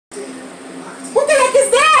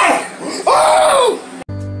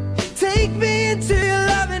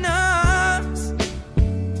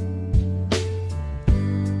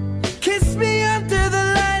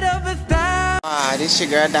your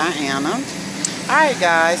girl Diana. Alright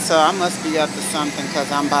guys, so I must be up to something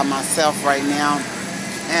because I'm by myself right now.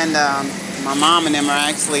 And my mom and them are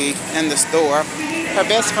actually in the store. Her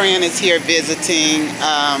best friend is here visiting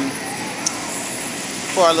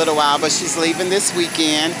for a little while, but she's leaving this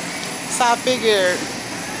weekend. So I figured,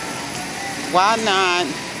 why not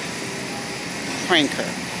prank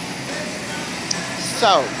her?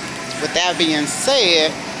 So, with that being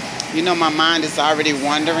said, you know my mind is already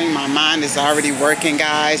wondering. My mind is already working,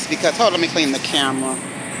 guys. Because, hold on, let me clean the camera.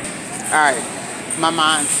 Alright, my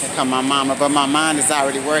mind, here come my mama, but my mind is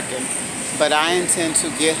already working. But I intend to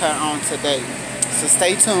get her on today. So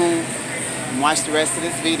stay tuned and watch the rest of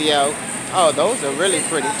this video. Oh, those are really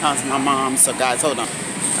pretty. Comes my mom. So guys, hold on.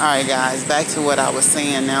 Alright guys, back to what I was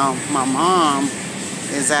saying now. My mom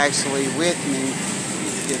is actually with me.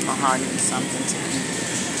 To get my heart into something to eat.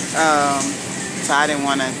 So I didn't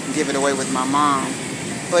want to give it away with my mom.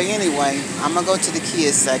 But anyway, I'm going to go to the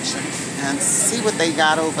kids section and see what they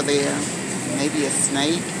got over there. Maybe a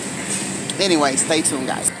snake. Anyway, stay tuned,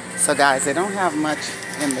 guys. So, guys, they don't have much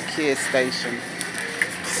in the kids station.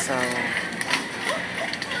 So,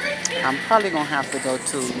 I'm probably going to have to go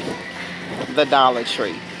to the Dollar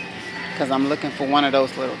Tree. Because I'm looking for one of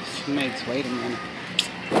those little snakes. Wait a minute.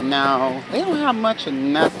 No, they don't have much of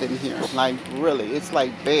nothing here. Like, really, it's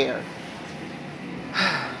like bare.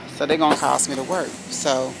 So they're going to cost me to work.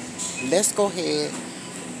 So let's go ahead.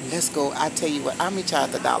 Let's go. I tell you what, I'll meet y'all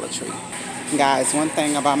at the Dollar Tree. Guys, one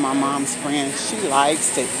thing about my mom's friend, she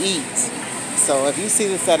likes to eat. So if you see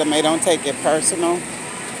this at me, don't take it personal.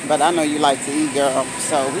 But I know you like to eat, girl.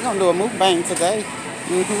 So we're going to do a mukbang today.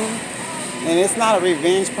 And it's not a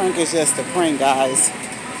revenge prank. It's just a prank, guys.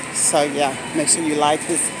 So yeah, make sure you like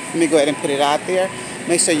this. Let me go ahead and put it out there.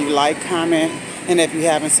 Make sure you like, comment. And if you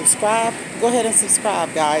haven't subscribed, go ahead and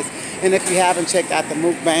subscribe, guys. And if you haven't checked out the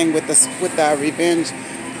mukbang with the revenge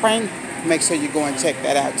prank, make sure you go and check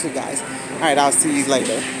that out too, guys. All right, I'll see you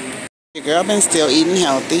later. Your girl been still eating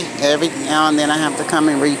healthy. Every now and then I have to come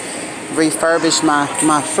and refurbish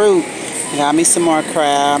my fruit. Got me some more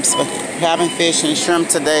crabs, but having fish and shrimp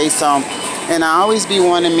today. So, and I always be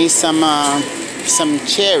wanting me some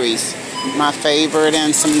cherries, my favorite,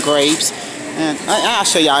 and some grapes. And I'll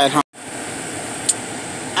show y'all at home.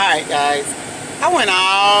 Alright guys, I went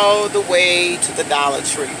all the way to the Dollar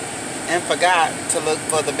Tree and forgot to look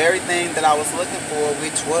for the very thing that I was looking for,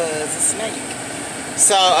 which was a snake.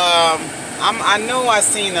 So I know I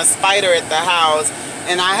seen a spider at the house,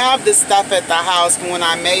 and I have this stuff at the house for when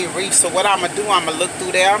I may reach. So what I'm gonna do, I'm gonna look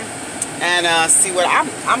through there and see what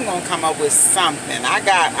I'm gonna come up with something.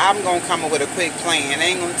 I'm gonna come up with a quick plan. It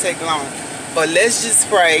ain't gonna take long, but let's just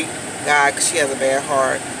pray, God, 'cause she has a bad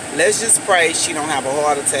heart. Let's just pray she don't have a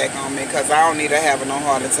heart attack on me, because I don't need her having no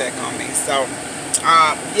heart attack on me. So,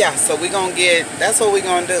 yeah, so we're going to that's what we're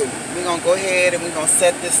going to do. We're going to go ahead and we're going to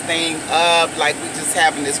set this thing up like we just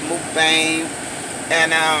having this mukbang.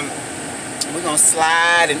 And we're going to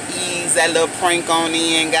slide and ease that little prank on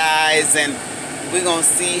in, guys. And we're going to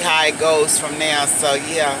see how it goes from there. So,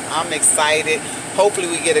 yeah, I'm excited. Hopefully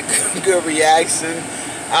we get a good reaction.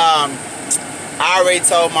 I already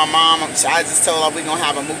told my mom, I just told her we're going to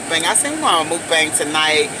have a mukbang. I said we're going to have a mukbang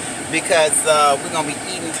tonight because we're going to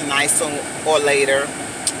be eating tonight sooner or later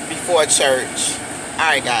before church.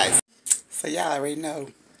 Alright guys. So y'all already know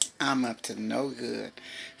I'm up to no good.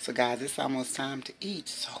 So guys, it's almost time to eat.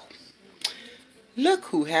 So look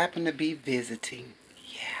who happened to be visiting.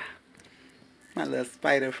 Yeah. My little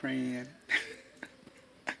spider friend.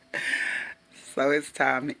 So it's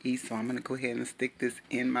time to eat, so I'm going to go ahead and stick this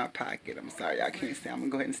in my pocket. I'm sorry, y'all can't see. I'm going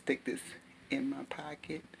to go ahead and stick this in my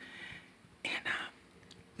pocket.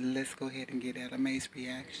 And let's go ahead and get Ella Mae's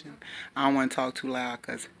reaction. I don't want to talk too loud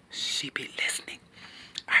because she be listening.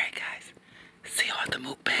 Alright, guys. See you at the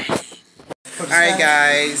mukbang. Alright,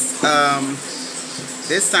 guys.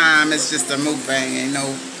 This time it's just a mukbang. Ain't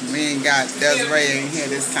no, we ain't got Desiree in here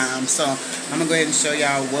this time. So I'm going to go ahead and show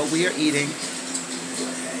y'all what we are eating.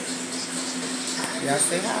 Y'all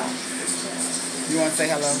say hi. You want to say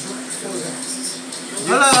hello?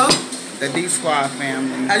 Hello. The D Squad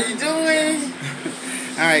family. How you doing?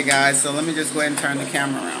 Alright guys, so let me just go ahead and turn the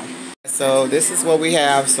camera around. So this is what we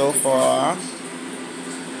have so far.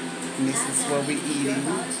 And this is what we're eating.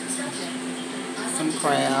 Some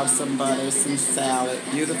crabs, some butter, some salad.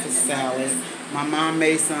 Beautiful salad. My mom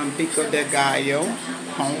made some pico de gallo.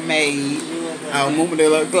 Homemade. I'll move the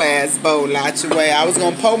little glass bowl out your way. I was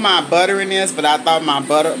going to pour my butter in this, but I thought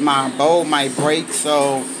my bowl might break,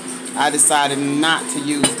 so I decided not to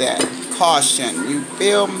use that. Caution. You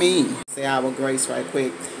feel me? Say our grace right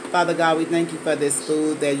quick. Father God, we thank you for this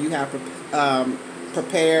food that you have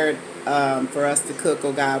prepared for us to cook,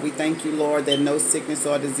 oh God. We thank you, Lord, that no sickness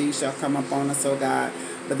or disease shall come upon us, oh God,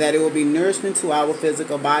 but that it will be nourishment to our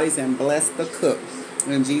physical bodies and bless the cook.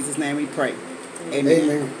 In Jesus' name we pray.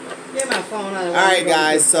 Amen. Get my phone out of the way. All right,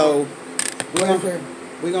 guys, so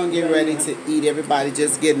we're going to get ready to eat. Everybody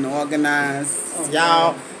just getting organized.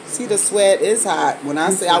 Y'all, see the sweat? It's hot. When I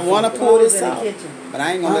say I want to pull this out, but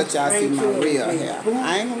I ain't going to let y'all see my real hair.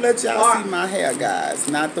 I ain't going to let y'all see my hair, guys.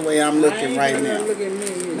 Not the way I'm looking right now. Look at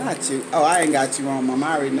me. Not you. Oh, I ain't got you on, Mama.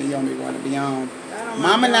 I already know you don't want to be on.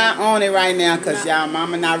 Mama not on it right now because y'all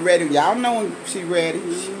Mama not ready. Y'all know when she ready.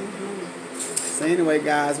 So anyway,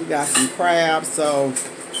 guys, we got some crabs. So,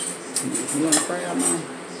 you want a crab, Mom?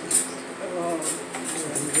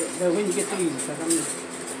 But when you get these, because I'm just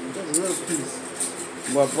a little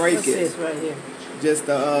piece. Well, break What's it. This right here? Just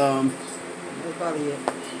the That's probably it.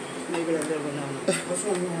 Maybe that little one on it. What's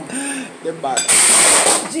wrong with the bottom.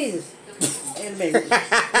 Jesus. Hey, baby.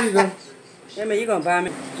 Here you go. Hey, man, you gonna buy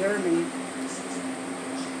me Germany.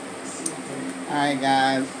 Alright,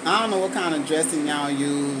 guys. I don't know what kind of dressing y'all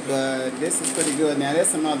use, but this is pretty good. Now, there's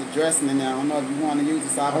some other dressing in there. I don't know if you want to use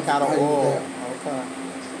this avocado oil. Okay.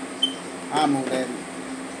 I'll move that.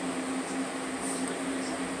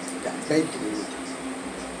 Got bacon in it.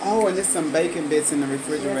 Oh, and there's some bacon bits in the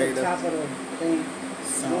refrigerator. The top of the thing.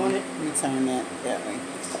 So, let me turn that way.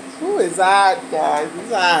 Ooh, it's hot, guys.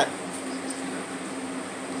 It's hot.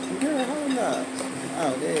 Girl, hold up.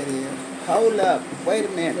 Oh, there it is. Hold up. Wait a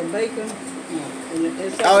minute. The bacon.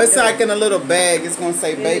 Oh, it's like in a little bag. It's going to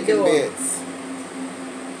say bacon bits.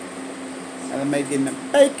 I'm making the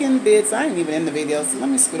bacon bits. I ain't even in the video, so let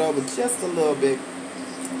me scoot over just a little bit.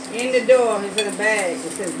 In the door, it's in a bag.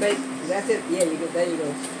 It says bacon. That's it. Yeah, you go. There you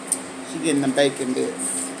go. She getting the bacon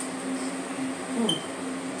bits.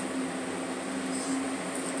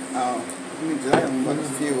 Oh, let me just put a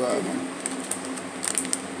few of them.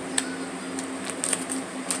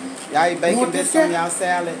 Y'all eat bacon bits on y'all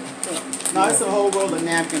salad? No, it's a whole roll of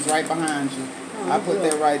napkins right behind you. I put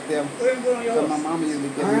that right there. Because my mama usually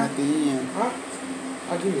get them at the end.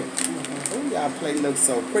 I get it. Oh, y'all plate looks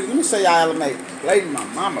so pretty. Let me show y'all how to make plate. My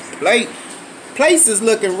mama plate. Place is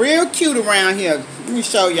looking real cute around here. Let me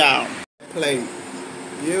show y'all. Plate.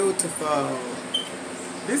 Beautiful.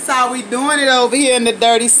 This is how we doing it over here in the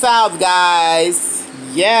dirty South, guys.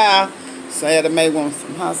 Yeah. So I had to make one with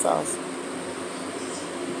some hot sauce.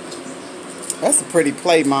 That's a pretty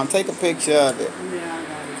plate, Mom. Take a picture of it. Yeah, I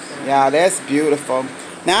got it. Yeah, that's beautiful.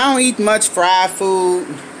 Now, I don't eat much fried food,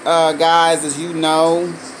 guys, as you know.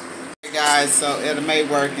 Hey, guys, so Etta May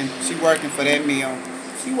working. She working for that meal.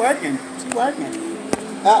 She working. She working.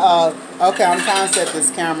 Uh-oh. Okay, I'm trying to set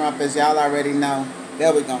this camera up, as y'all already know.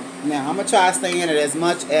 There we go. Now, I'm going to try to stay in it as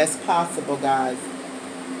much as possible, guys.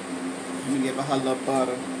 Let me give her little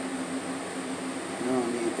butter. You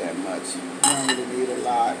don't need that much. You don't really need a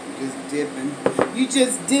lot. You just dipping. You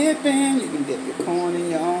just dipping. You can dip your corn in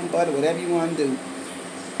your own butter, whatever you want to do.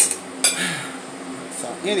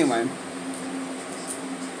 So, anyway.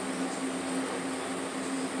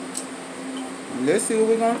 Let's see what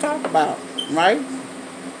we're going to talk about, right?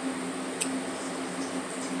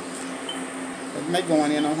 Let's make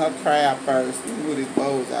going in on her crab first. Let me move these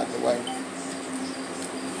bowls out the way.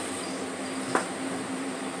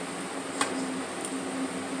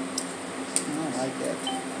 Like that.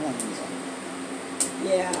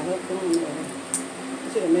 Yeah, I hope corn.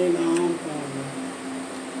 I should have made my own corn.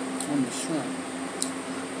 On the shrimp.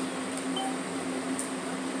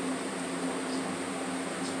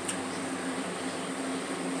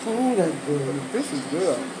 Oh, that's good. This is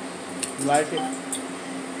good. You like it?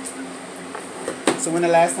 So when the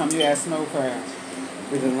last time you had snow crab?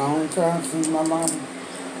 It's a long time since my mama.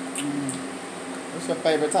 What's your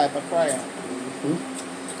favorite type of crab?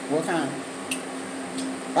 What kind?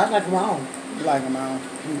 I like them all. You like them all?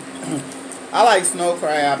 I like snow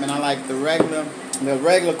crab and I like the regular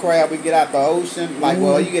crab we get out the ocean. Like,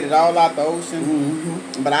 well, you get it all out the ocean.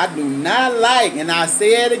 But I do not like, and I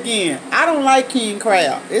say it again, I don't like king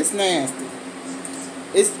crab. It's nasty.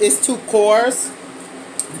 It's too coarse.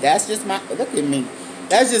 That's just my, look at me.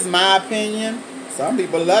 That's just my opinion. Some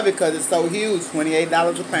people love it because it's so huge. $28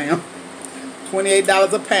 a pound.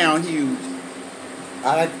 $28 a pound, huge.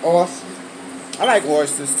 I like oysters. I like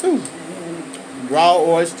oysters too. Raw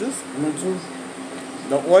oysters. Too.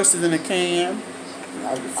 The oysters in a can.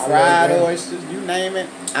 Fried oysters, you name it.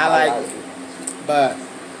 I like it. But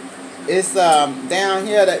it's down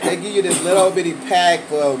here that they give you this little bitty pack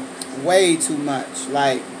for way too much.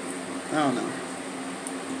 Like, I don't know.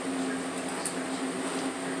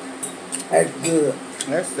 That's good.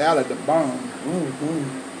 That salad the bomb.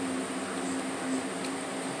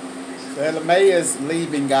 So LeMay is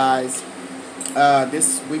leaving, guys,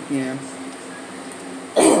 this weekend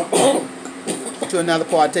to another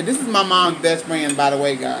party. This is my mom's best friend, by the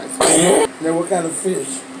way, guys. Now, what kind of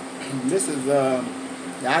fish? This is,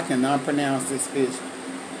 I cannot pronounce this fish.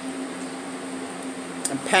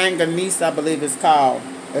 Panganese, I believe it's called.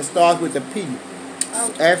 It starts with a P.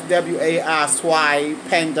 Swai, swai,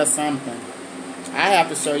 panga something. I have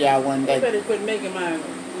to show y'all one day. You better quit making my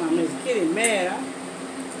Miss Kitty mad.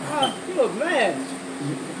 She was mad.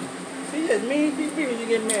 She just mean she when you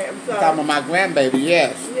get mad. I'm sorry. Talking about my grandbaby,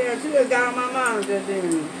 yes. Yeah, she just got on my mind just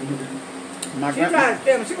then. My She tried to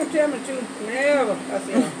tell me. She gonna tell me to never. I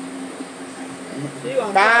said, she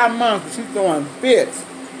gonna 5 months, she's throwing fits.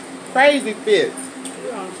 Crazy fits. She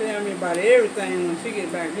gonna tell me about everything when she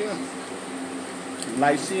get back here.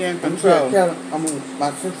 Like she in I'm control.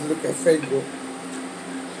 my sister look at Facebook.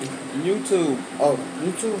 YouTube. Oh,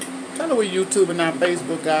 YouTube? Tell her we YouTube and not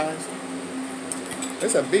Facebook, guys.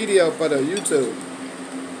 It's a video for the YouTube.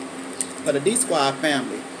 For the D-Squad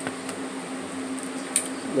family.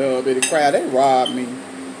 Little bitty crowd, they robbed me.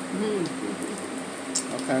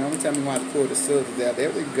 Okay, don't tell me why to pull the scissors out. There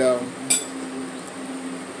we go.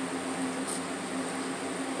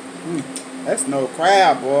 That's no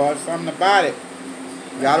crab, boy. Something about it.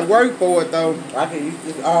 You gotta work for it, though. I can eat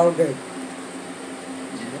this all day.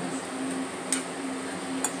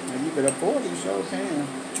 And you can afford it, you sure can.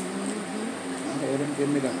 Go ahead and give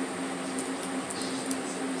me that.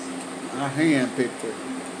 I hand-picked it.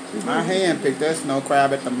 I hand-picked that snow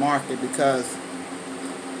crab at the market because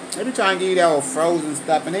they be trying to give you that old frozen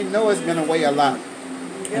stuff, and they know it's gonna weigh a lot.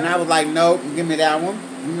 And I was like, nope, give me that one.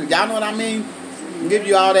 Y'all know what I mean? Give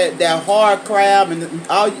you all that hard crab, and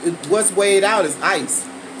all what's weighed out is ice.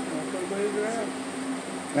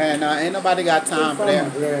 And ain't nobody got time for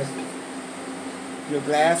that. Glasses. Your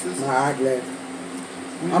glasses? My eyeglasses.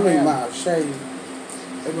 I mean my shades.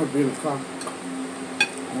 They must be in the car.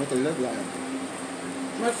 What they look like?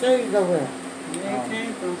 My shades over there. Where it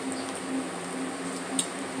came from?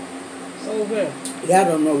 Over there. Y'all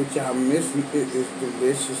don't know what y'all missing. It is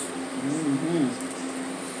delicious.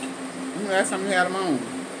 When the last time you had them on?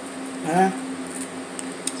 Huh?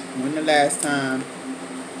 When the last time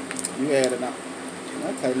you had it on?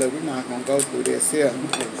 Okay, look, we're not going to go through this here.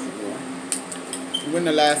 When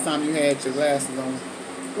the last time you had your glasses on?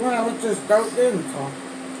 When I was just out there in the car.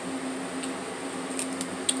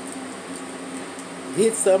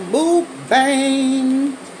 It's a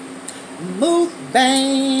mukbang.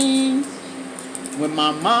 Mukbang. With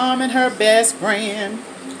my mom and her best friend.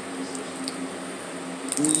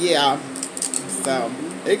 Yeah. So,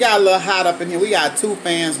 it got a little hot up in here. We got 2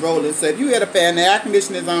 fans rolling. So, if you hear the fan, the air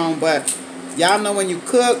conditioner is on. But, y'all know when you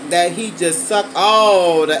cook, that heat just suck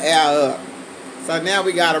all the air up. So, now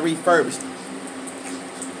we got to refurbish.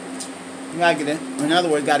 You got to get it. In other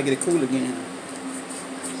words, got to get it cool again.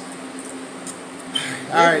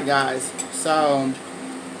 Alright, guys. So,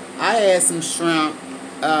 I had some shrimp.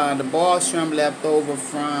 The boiled shrimp left over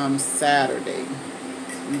from Saturday.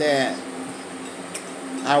 That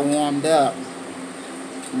I warmed up.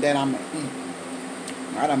 That I'm going to eat.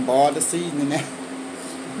 I done boiled the seasoning now.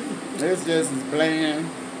 This just is bland.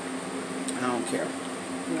 I don't care.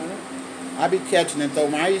 I be catching it though.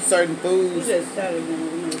 When I eat certain foods,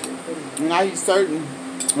 when I eat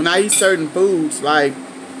certain foods like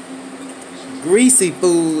greasy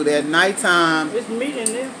food at nighttime. It's meat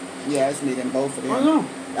in there. Yeah, it's meat in both of them. Oh no.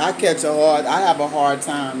 I have a hard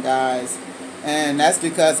time, guys. And that's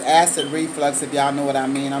because acid reflux, if y'all know what I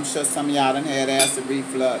mean. I'm sure some of y'all done had acid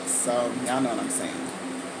reflux, so y'all know what I'm saying.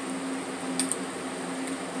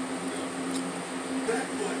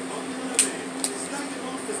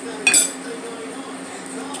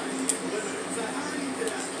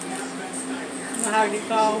 How do you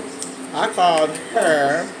call? I called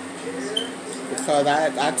her because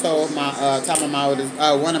I told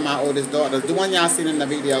one of my oldest daughters, the one y'all seen in the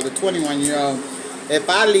video, the 21-year-old, if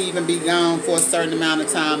I leave and be gone for a certain amount of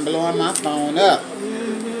time, blowing my phone up.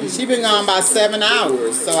 And she been gone about 7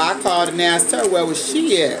 hours. So I called and asked her where was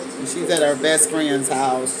she at. And she's at her best friend's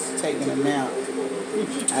house taking a nap.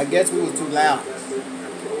 I guess we was too loud.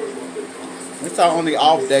 It's our only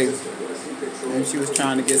off day. And she was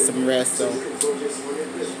trying to get some rest, so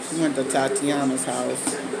she went to Tatiana's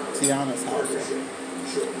house. Bill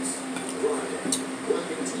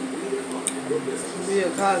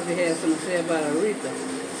Cosby had something to say about Aretha.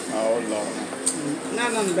 Oh, Lord.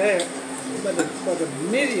 Not nothing bad, but the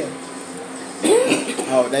media.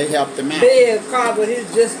 Oh, they helped him out. Bill Cosby,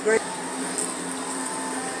 he's just great.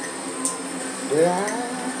 Yeah.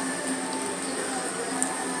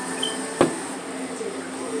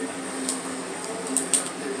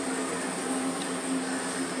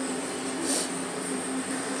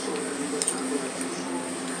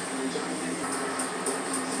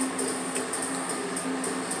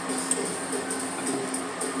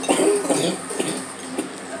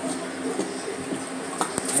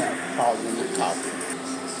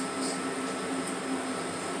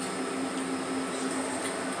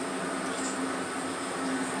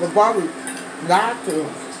 But Bobby lied to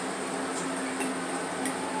him.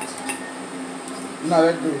 No,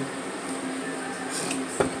 that dude.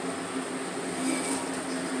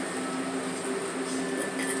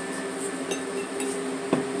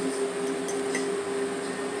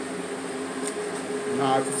 No,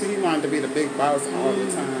 because he wanted to be the big boss all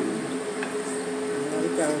the time.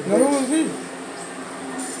 No, who was he?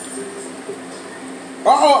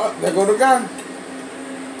 Oh, there go the gun.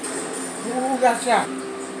 Who got shot?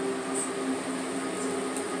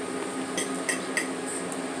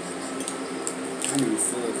 I mean,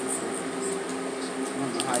 sis. I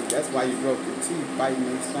don't know how that's why you broke your teeth biting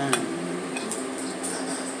your spine.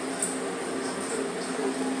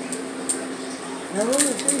 Now, who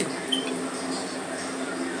is he?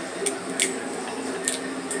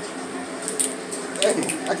 Hey,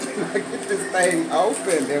 I cannot get this thing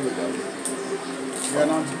open. There we go. Girl,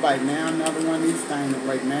 don't you bite now another one of these things.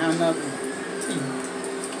 Right now another teeth.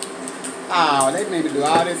 Oh, they made me do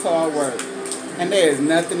all this hard work. And there is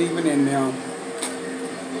nothing even in them.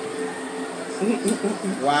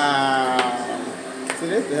 Wow. See,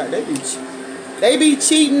 they be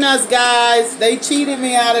cheating us, guys. They cheated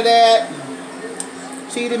me out of that.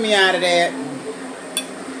 Cheated me out of that.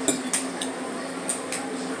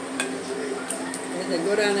 They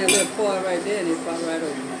go down that little part right there and they pop right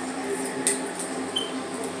over.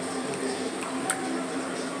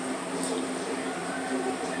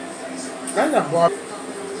 That's a bar.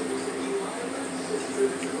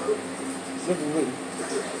 Look.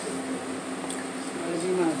 That'll be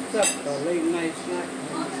my supper, late night snack.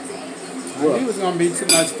 I knew it was going to be too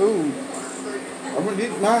much food. I'm gonna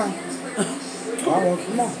eat mine. I want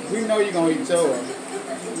some more. We know you're going to eat yours.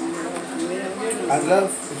 I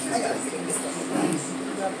love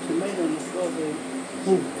Got tomato on the floor there.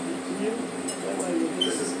 who? You? That's why you do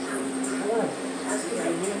it.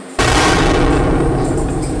 Right here.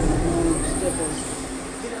 Step on.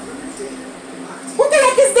 What the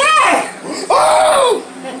heck is that? Oh!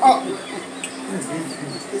 Oh.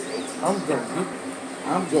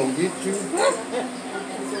 I'm gonna get you.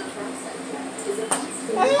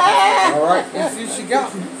 All right, let's see, she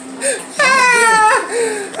got me.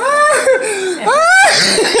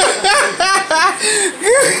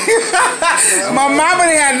 My mama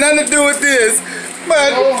didn't have nothing to do with this.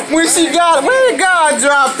 But when she got it, where God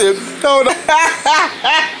dropped it? Hold on. I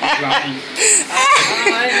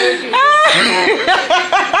ain't know she was.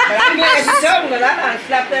 But I'm glad she told me because I gotta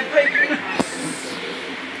slap that plate.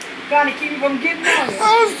 Trying to keep you from getting on it.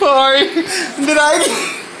 I'm sorry. Did I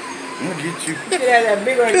I'm gonna get you. Get that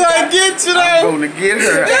big one. get you I'm though? gonna get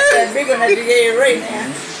her. That big one that you gave right now.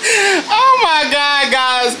 Oh my God,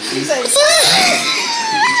 guys. She said,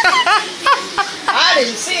 I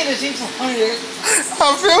didn't see it as he pointed.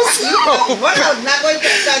 I feel so What I was not going to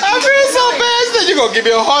touch. I feel so bad. She said, you're going to give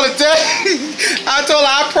me a heart attack. I told her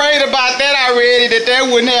I prayed about that already, that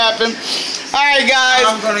wouldn't happen. All right, guys.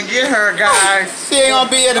 I'm gonna get her, guys. She ain't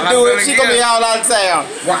going to be able to do it. She's going to be all out of town.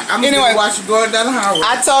 Anyway, watch you going down the highway.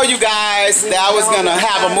 I told you guys that I was going to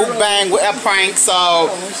have a mukbang with a prank,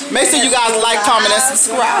 so make sure you guys like, comment, and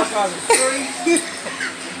subscribe.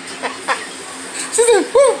 She said,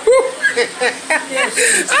 woo, woo.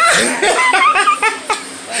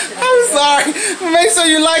 I'm sorry. Make sure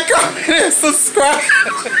you like, comment, and subscribe.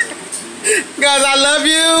 Guys, I love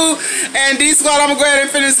you. And D-Squad, I'm going to go ahead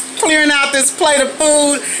and finish clearing out this plate of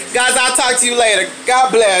food. Guys, I'll talk to you later.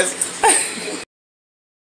 God bless.